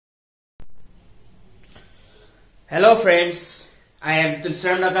Hello friends, I am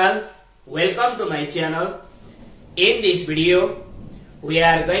Tulsar Nakal. Welcome to my channel. In this video, we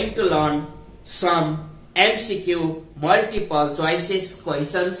are going to learn some MCQ multiple choices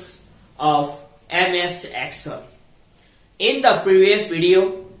questions of MS Excel. In the previous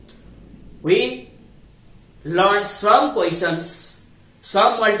video, we learned some questions,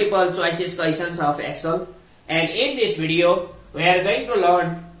 some multiple choices questions of Excel, and in this video, we are going to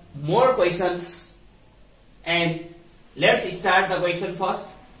learn more questions. And let's start the question first.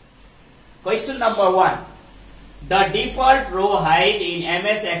 Question number 1. The default row height in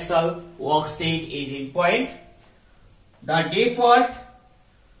MS Excel worksheet is in point. The default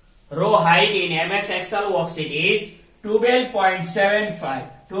row height in MS Excel worksheet is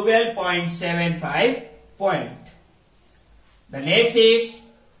 12.75 point. The next is,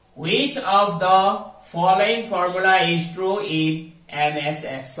 which of the following formula is true in MS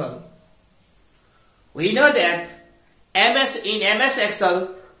Excel? We know that in MS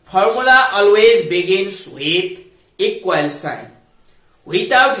Excel, formula always begins with equal sign.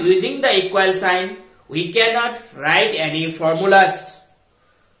 Without using the equal sign, we cannot write any formulas.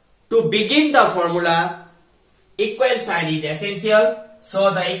 To begin the formula, equal sign is essential.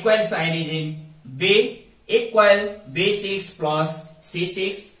 So the equal sign is in B, equal B6 plus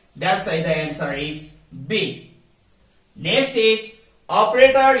C6. That's why the answer is B. Next is,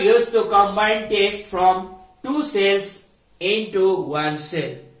 operator used to combine text from two cells into one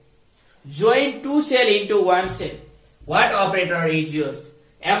cell. Join two cells into one cell. What operator is used?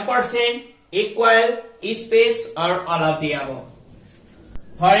 Ampersand, equal, space, or all of the above.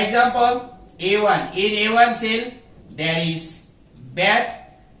 For example, A1. In A1 cell, there is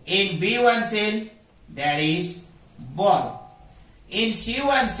bat. In B1 cell, there is ball. In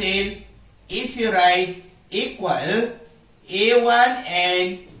C1 cell, if you write equal A1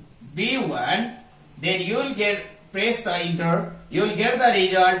 and B1, then you will press the enter, you will get the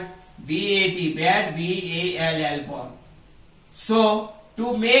result BAT, bat, BALL, ball. So,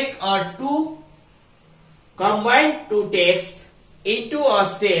 to make or to combine two text into a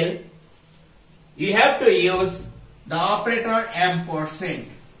cell, you have to use the operator ampersand.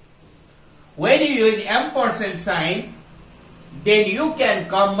 When you use ampersand sign, then you can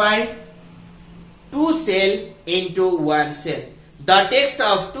combine two cells into one cell. The text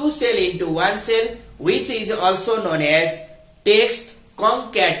of two cells into one cell, which is also known as text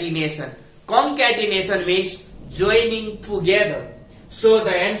concatenation. Concatenation means joining together. So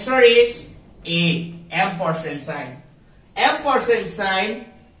the answer is A, ampersand sign. Ampersand sign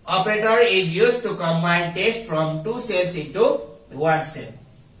operator is used to combine text from two cells into one cell.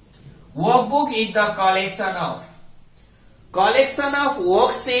 Workbook is the collection of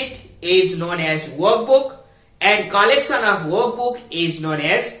worksheet is known as workbook, and collection of workbook is known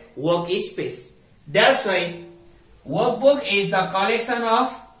as workspace. That's why workbook is the collection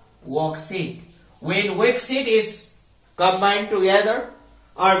of worksheet. When worksheet is combined together,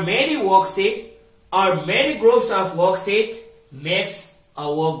 or many worksheet or many groups of worksheet makes a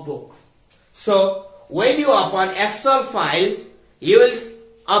workbook. So when you open Excel file, you will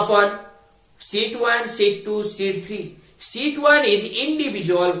open sheet 1, sheet 2, sheet 3. Sheet 1 is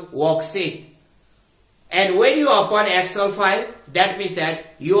individual worksheet. And when you open Excel file, that means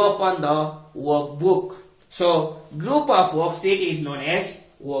that you open the workbook. So, group of worksheet is known as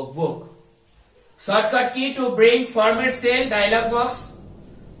workbook. Shortcut key to bring format cell dialog box.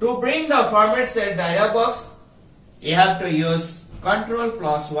 To bring the format cell dialog box, you have to use Ctrl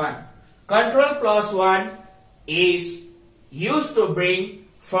plus 1. Ctrl plus 1 is used to bring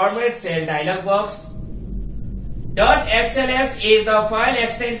format cell dialog box. .xls is the file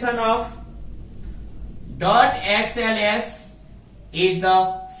extension of .xls is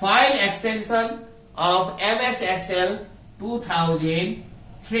the file extension of MS Excel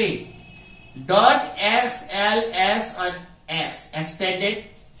 2003. .xls on X extended,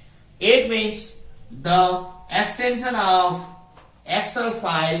 it means the extension of Excel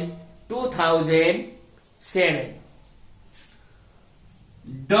file 2007.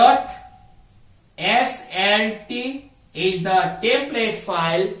 .xlt is the template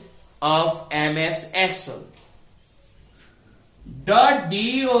file of MS Excel. .doc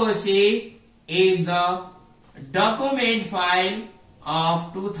is the document file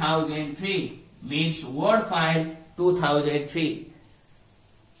of 2003, means Word file 2003.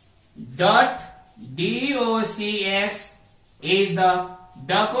 .docx is the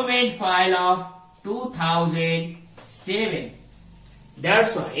document file of 2007.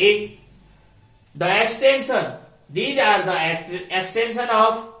 That's why the extension, these are the extension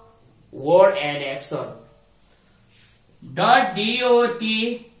of Word and Excel. .dot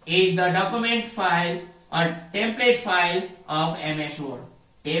is the document file or template file of MS Word.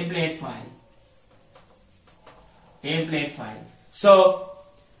 Template file. So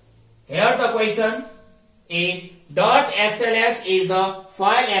here the question is .xls is the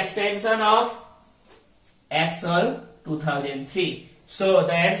file extension of Excel 2003. So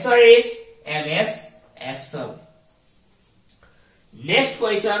the answer is MS Excel. Next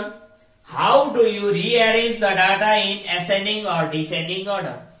question, how do you rearrange the data in ascending or descending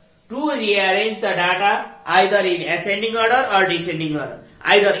order? To rearrange the data either in ascending order or descending order,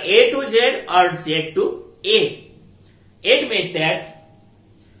 either A to Z or Z to A. It means that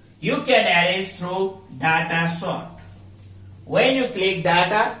you can arrange through data sort. When you click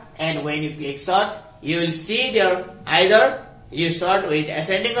data and when you click sort, you will see there either you sort with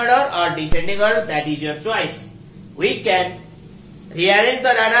ascending order or descending order, that is your choice. We can rearrange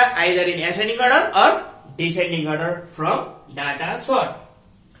the data either in ascending order or descending order from data sort.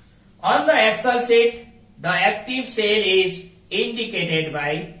 On the Excel sheet, the active cell is indicated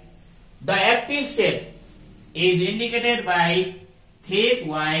by thick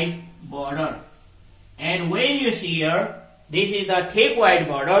white border. And when you see here, this is the thick white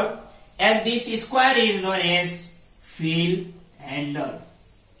border and this square is known as fill handle.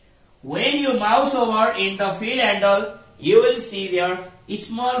 When you mouse over in the fill handle, you will see there a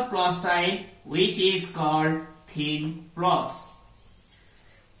small plus sign which is called thin plus.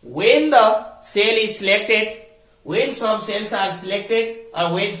 When the cell is selected, when some cells are selected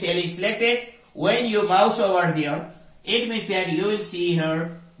or when cell is selected, when you mouse over there, it means that you will see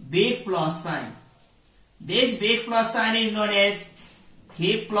here big plus sign. This big plus sign is known as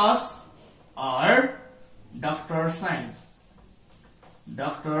thick plus or doctor sign.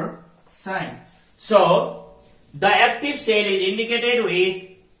 So the active cell is indicated with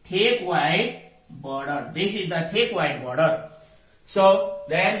thick white border. This is the thick white border. So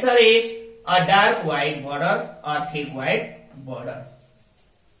the answer is a dark white border or thick white border.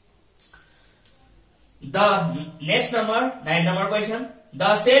 The next number, 9 number question.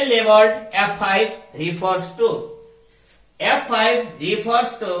 The cell labeled F5 refers to. F5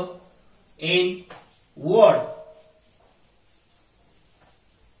 refers to in Word.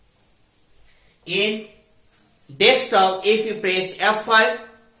 In desktop, if you press F5,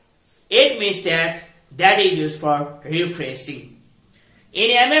 it means that is used for refreshing.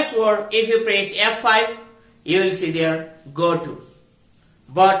 In MS Word, if you press F5, you will see there go to.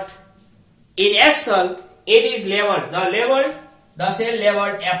 But in Excel, it is labeled. The cell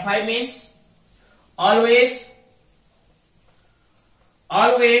labeled F5 means always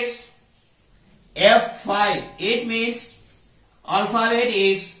F5. It means alphabet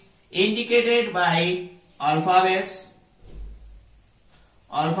is indicated by alphabets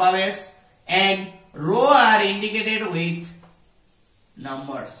and row are indicated with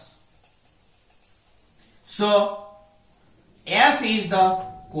numbers. So F is the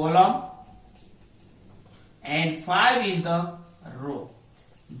column and 5 is the row.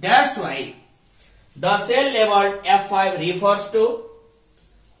 That's why the cell labeled F5 refers to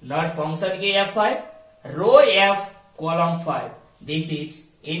not function key F5, row F, column 5. This is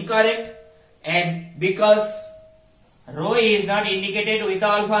incorrect, and because row is not indicated with the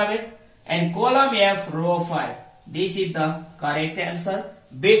alphabet and column F, row 5. This is the correct answer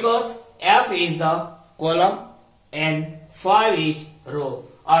because F is the column and 5 is row,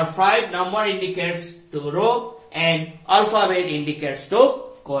 or 5 number indicates to row and alphabet indicates to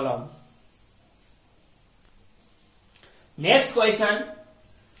column. Next question,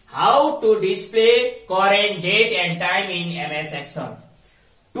 how to display current date and time in MS Excel?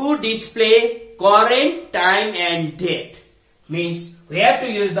 To display current time and date means we have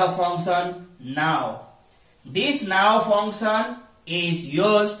to use the function now. This now function is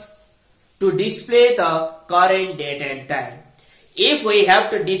used to display the current date and time. If we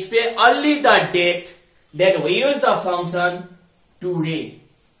have to display only the date, then we use the function today.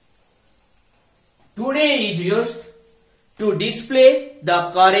 Today is used to display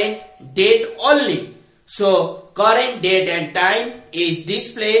the current date only. So current date and time is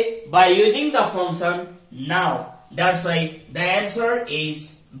displayed by using the function now. That's why the answer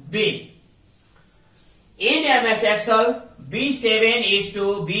is B. In MS Excel, B7 is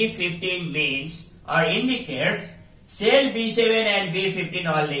to B15 means or indicates cell B7 and B15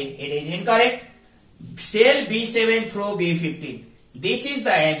 only. It is incorrect. Cell B7 through B15. This is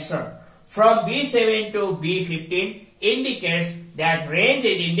the answer. From B7 to B15 indicates that range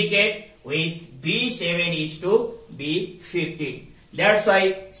is indicated with B7 is to B15. That's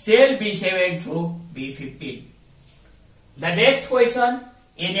why cell B7 through B15. The next question,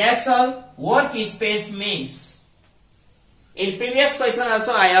 in Excel, workspace means. In previous question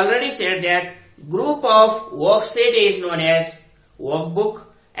also I already said that Group of worksheet is known as workbook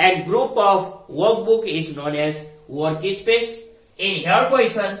and group of workbook is known as workspace. In here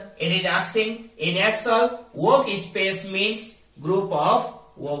question, it is asking in Excel, workspace means group of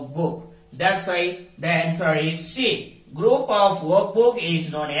workbook. That's why the answer is C. Group of workbook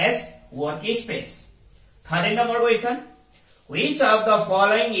is known as workspace. 30 number question. Which of the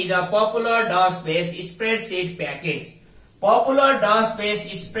following is a popular DOS-based spreadsheet package? Popular DOS-based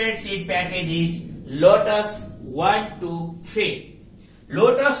spreadsheet package is Lotus 123.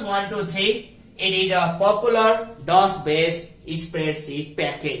 Lotus 123, it is a popular DOS-based spreadsheet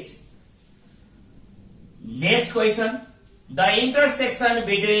package. Next question. The intersection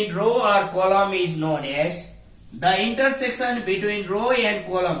between row or column is known as, the intersection between row and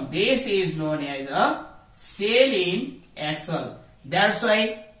column, this is known as a cell in Excel. That's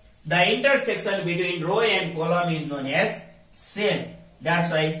why the intersection between row and column is known as cell.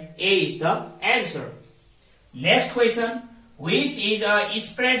 That's why A is the answer. Next question. Which is a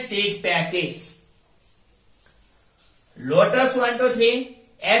spreadsheet package? Lotus 123,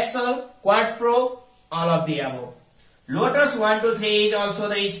 Excel, Quadpro, all of the above. Lotus 123 is also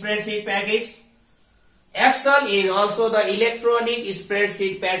the spreadsheet package. Excel is also the electronic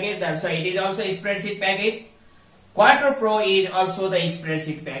spreadsheet package. That's why it is also a spreadsheet package. Quadpro is also the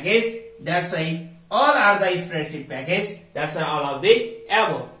spreadsheet package. That's why all are the spreadsheet package. That's why all of the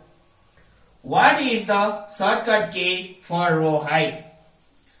above. What is the shortcut key for row height?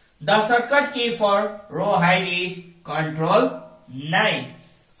 The shortcut key for row height is Control 9.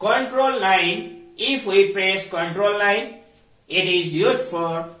 Control 9. If we press Control 9, it is used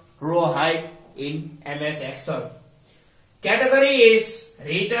for row height in MS Excel. Category is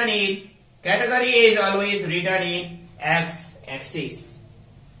always written in X-axis.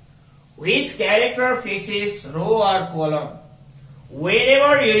 Which character fixes row or column?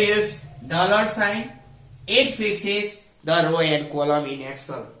 Whenever you use $sign, it fixes the row and column in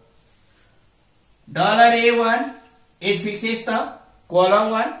Excel. $A1, it fixes the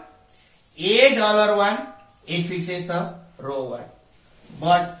column 1. $1, it fixes the row 1.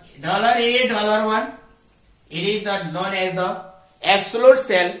 But $1, it is known as the absolute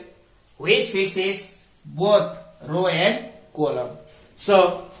cell which fixes both row and column.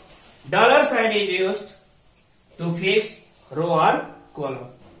 So, $sign is used to fix row or column.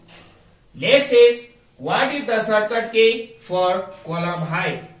 Next is, what is the shortcut key for column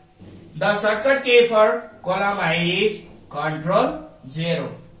height? The shortcut key for column height is Control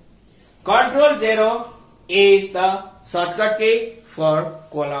 0. Control 0 is the shortcut key for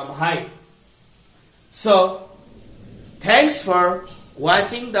column height. So, thanks for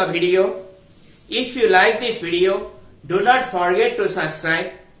watching the video. If you like this video, do not forget to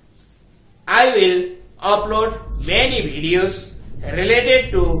subscribe. I will upload many videos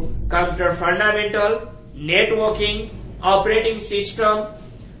related to computer fundamental, networking, operating system,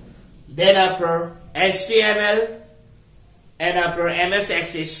 then after HTML, and after MS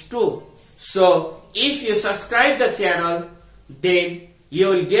Access 2. So, if you subscribe the channel, then you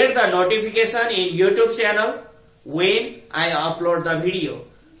will get the notification in YouTube channel when I upload the video.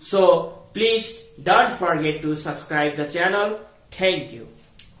 So, please don't forget to subscribe the channel. Thank you.